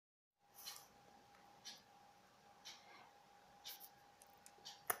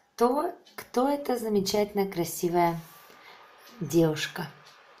кто эта замечательная, красивая девушка?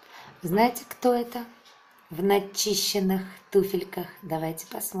 Знаете, кто это? В начищенных туфельках. Давайте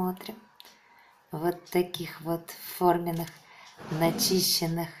посмотрим. Вот таких вот форменных,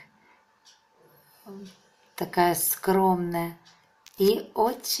 начищенных. Такая скромная и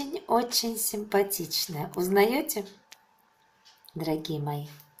очень-очень симпатичная. Узнаете, дорогие мои?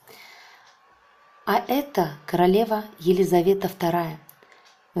 А это королева Елизавета II.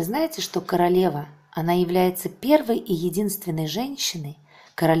 Вы знаете, что королева, она является первой и единственной женщиной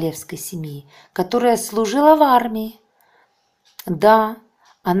королевской семьи, которая служила в армии. Да,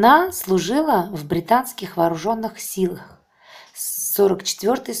 она служила в британских вооруженных силах с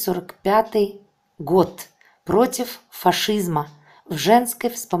 44-45 год против фашизма в женской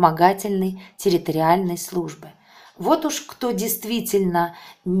вспомогательной территориальной службе. Вот уж кто действительно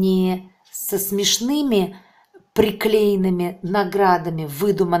не со смешными приклеенными наградами,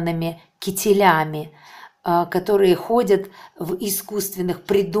 выдуманными кителями, которые ходят в искусственных,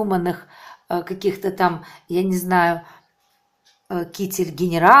 придуманных каких-то там, я не знаю, китель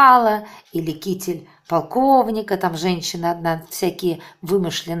генерала или китель полковника, там женщина одна, всякие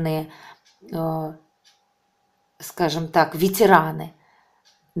вымышленные, скажем так, ветераны.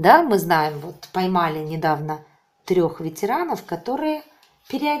 Да, мы знаем, вот поймали недавно 3 ветеранов, которые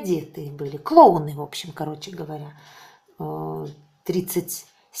переодетые были, клоуны, в общем, короче говоря,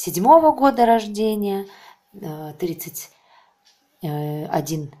 37-го года рождения,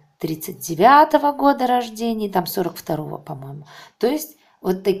 39-го года рождения, там 42-го, по-моему. То есть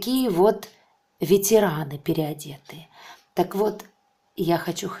вот такие вот ветераны переодетые. Так вот, я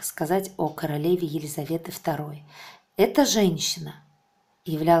хочу сказать о королеве Елизаветы II. Эта женщина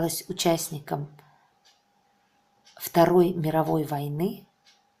являлась участником Второй мировой войны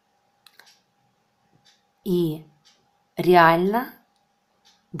и реально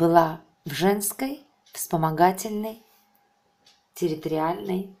была в женской вспомогательной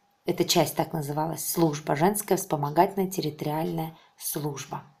территориальной, эта часть так называлась, служба, женская вспомогательная территориальная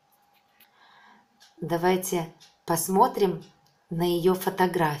служба. Давайте посмотрим на ее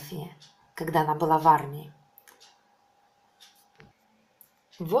фотографии, когда она была в армии.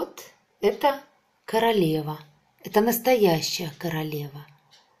 Вот это королева, это настоящая королева.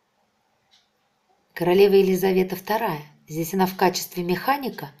 Королева Елизавета II. Здесь она в качестве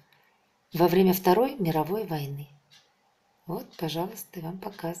механика во время Второй мировой войны. Вот, пожалуйста, я вам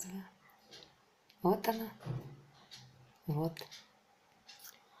показываю. Вот она. Вот.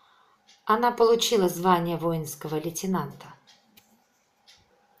 Она получила звание воинского лейтенанта.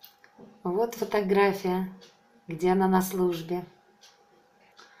 Вот фотография, где она на службе.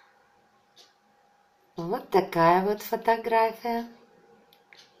 Вот такая вот фотография.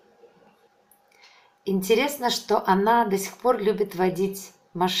 Интересно, что она до сих пор любит водить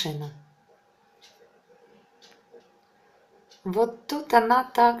машину. Вот тут она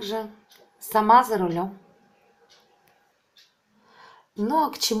также сама за рулем. Ну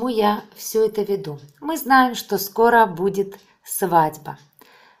а к чему я все это веду? Мы знаем, что скоро будет свадьба.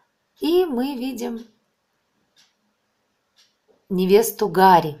 И мы видим невесту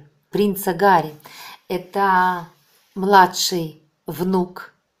Гарри, принца Гарри. Это младший внук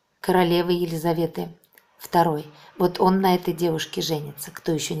королевы Елизаветы II. Вот он на этой девушке женится,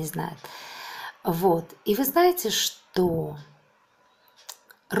 кто еще не знает. Вот. И вы знаете, что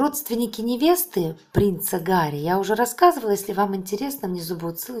родственники невесты принца Гарри, я уже рассказывала, если вам интересно, внизу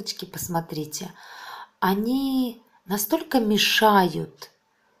будут ссылочки, посмотрите. Они настолько мешают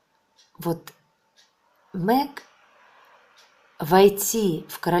вот Мэг войти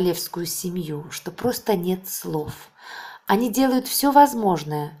в королевскую семью, что просто нет слов. Они делают все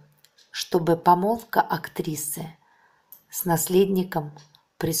возможное, чтобы помолвка актрисы с наследником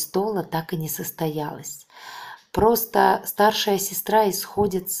престола так и не состоялась. Просто старшая сестра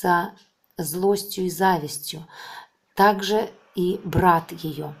исходится злостью и завистью. Также и брат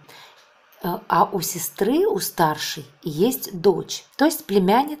ее. А у сестры, у старшей, есть дочь, то есть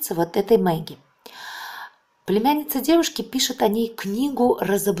племянница вот этой Мэгги. Племянница девушки пишет о ней книгу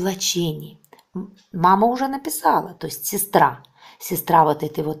разоблачений. Мама уже написала, то есть сестра. Сестра вот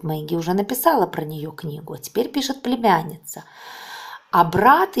этой вот Мэгги уже написала про нее книгу, а теперь пишет племянница. А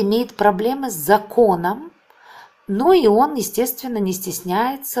брат имеет проблемы с законом, ну и он, естественно, не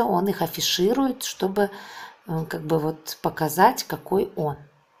стесняется, он их афиширует, чтобы как бы вот показать, какой он.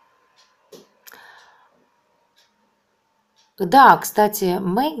 Да, кстати,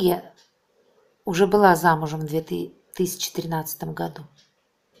 Мэгги уже была замужем в 2013 году.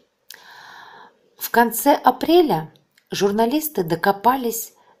 В конце апреля журналисты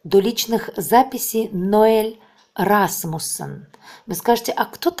докопались до личных записей Ноэль Расмуссен. Вы скажете, а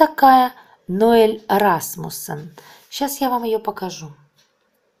кто такая Ноэль Расмуссен? Сейчас я вам ее покажу.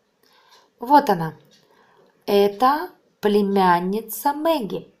 Вот она. Это племянница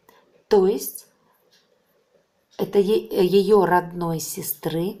Мэгги. То есть это ее родной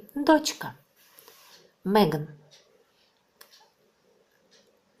сестры дочка. Меган.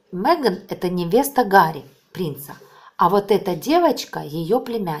 Меган – это невеста Гарри, принца. А вот эта девочка – ее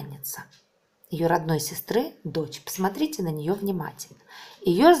племянница. Ее родной сестры дочь. Посмотрите на нее внимательно.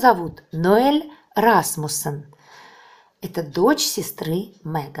 Ее зовут Ноэль Расмуссен. Это дочь сестры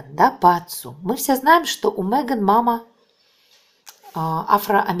Меган, да, по отцу. Мы все знаем, что у Меган мама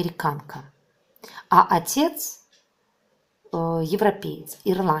афроамериканка, а отец европеец,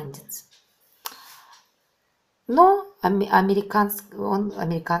 ирландец. Но он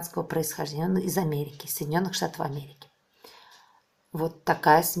американского происхождения, он из Америки, Соединенных Штатов Америки. Вот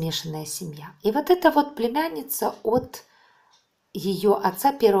такая смешанная семья. И вот эта вот племянница от ее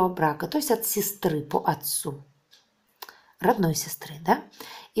отца первого брака, то есть от сестры по отцу, родной сестры, да?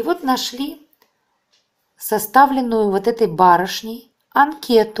 И вот нашли составленную вот этой барышней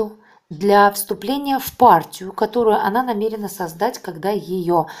анкету для вступления в партию, которую она намерена создать, когда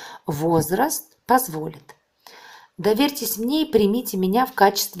ее возраст позволит. Доверьтесь мне и примите меня в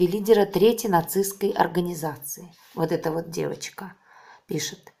качестве лидера третьей нацистской организации. Вот эта вот девочка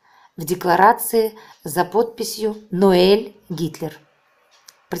пишет в декларации за подписью «Ноэль Гитлер».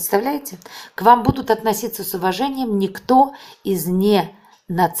 Представляете? К вам будут относиться с уважением, никто из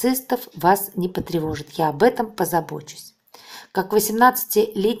нацистов вас не потревожит. Я об этом позабочусь. Как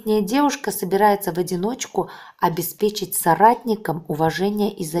 18-летняя девушка собирается в одиночку обеспечить соратникам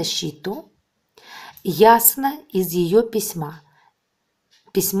уважение и защиту, ясно из ее письма.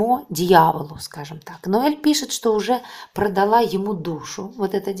 Письмо дьяволу, скажем так. Ноэль пишет, что уже продала ему душу,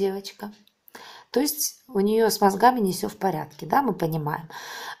 вот эта девочка. То есть у нее с мозгами не все в порядке, да, мы понимаем.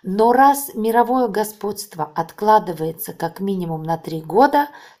 Но раз мировое господство откладывается как минимум на 3 года,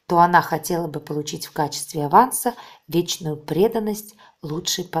 то она хотела бы получить в качестве аванса вечную преданность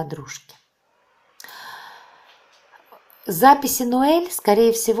лучшей подружки. Записи Ноэль,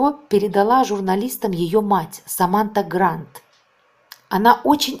 скорее всего, передала журналистам ее мать, Саманта Грант. Она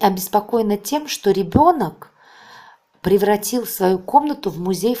очень обеспокоена тем, что ребенок превратил свою комнату в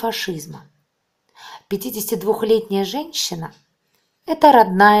музей фашизма. 52-летняя женщина – это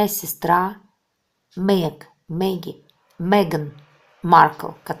родная сестра Меган Маркл,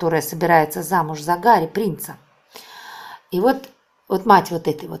 которая собирается замуж за Гарри, принца. И вот мать вот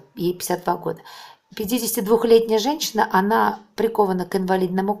этой вот, ей 52 года. 52-летняя женщина, она прикована к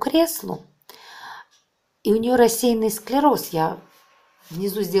инвалидному креслу, и у нее рассеянный склероз. Я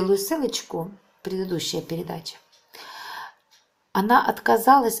внизу сделаю ссылочку, предыдущая передача. Она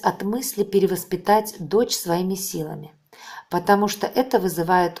отказалась от мысли перевоспитать дочь своими силами, потому что это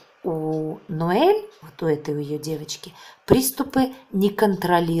вызывает у Ноэль, вот у ее девочки, приступы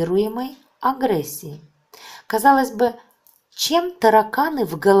неконтролируемой агрессии. Казалось бы, чем тараканы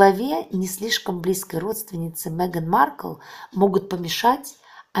в голове не слишком близкой родственницы Меган Маркл могут помешать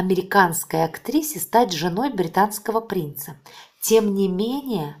американской актрисе стать женой британского принца? Тем не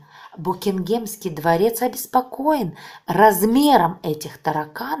менее, Букингемский дворец обеспокоен размером этих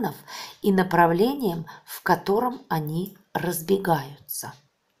тараканов и направлением, в котором они разбегаются.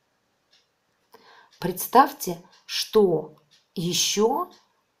 Представьте, что еще,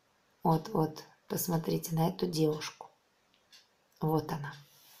 вот, посмотрите на эту девушку. Вот она.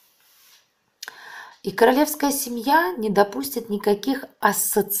 И королевская семья не допустит никаких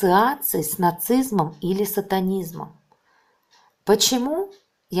ассоциаций с нацизмом или сатанизмом. Почему?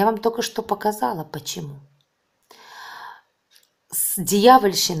 Я вам только что показала, почему. С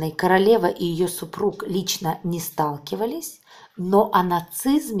дьявольщиной королева и ее супруг лично не сталкивались, но о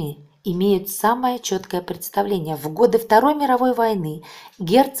нацизме имеют самое четкое представление. В годы Второй мировой войны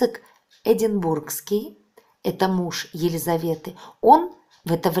герцог Эдинбургский, это муж Елизаветы, он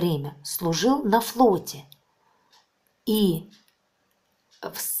в это время служил на флоте. И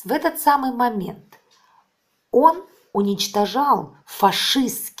в этот самый момент он уничтожал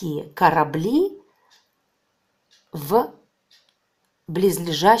фашистские корабли в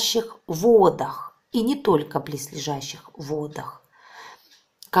близлежащих водах. И не только близлежащих водах.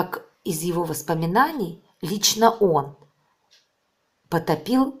 Как из его воспоминаний, лично он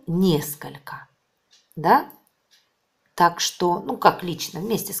потопил несколько. Да? Так что, ну как лично,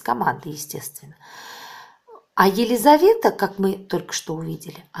 вместе с командой, естественно. А Елизавета, как мы только что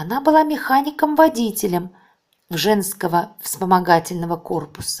увидели, она была механиком-водителем женского вспомогательного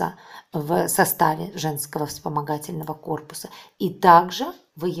корпуса, в составе женского вспомогательного корпуса. И также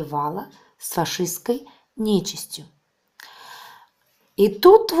воевала с фашистской нечистью. И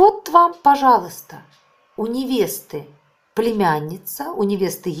тут вот вам, пожалуйста, у невесты племянница, у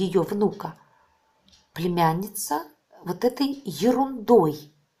невесты ее внука, племянница вот этой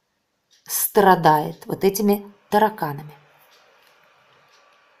ерундой страдает, вот этими тараканами.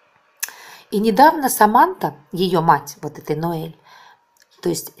 И недавно Саманта, ее мать, вот этой Ноэль, то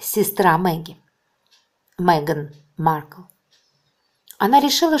есть сестра Мэгги, Меган Маркл, она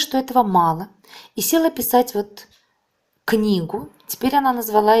решила, что этого мало, и села писать вот книгу. Теперь она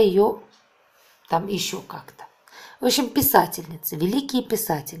назвала ее там еще как-то. В общем, писательницы, великие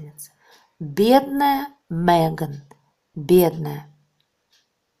писательницы. Бедная Меган, бедная.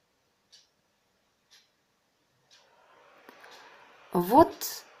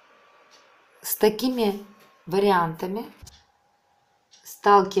 Вот с такими вариантами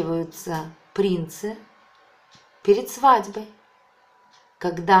сталкиваются принцы перед свадьбой,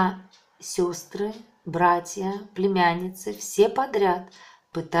 когда сестры, братья, племянницы, все подряд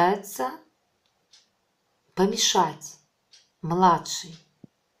пытаются помешать младшей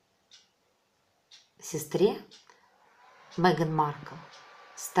сестре Меган Маркл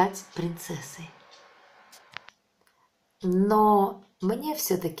стать принцессой. Но мне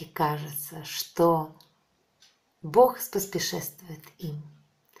все-таки кажется, что Бог поспешествует им.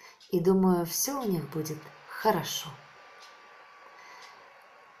 И думаю, все у них будет хорошо.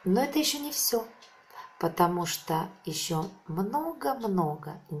 Но это еще не все, потому что еще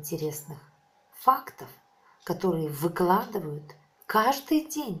много-много интересных фактов, которые выкладывают каждый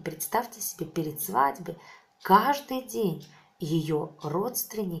день. Представьте себе, перед свадьбой каждый день ее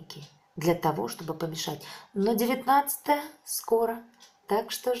родственники для того, чтобы помешать. Но 19-е скоро,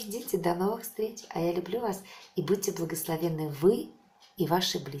 так что ждите, до новых встреч. А я люблю вас, и будьте благословенны вы и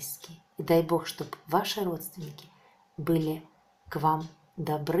ваши близкие. И дай Бог, чтобы ваши родственники были к вам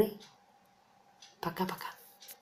добры. Пока-пока.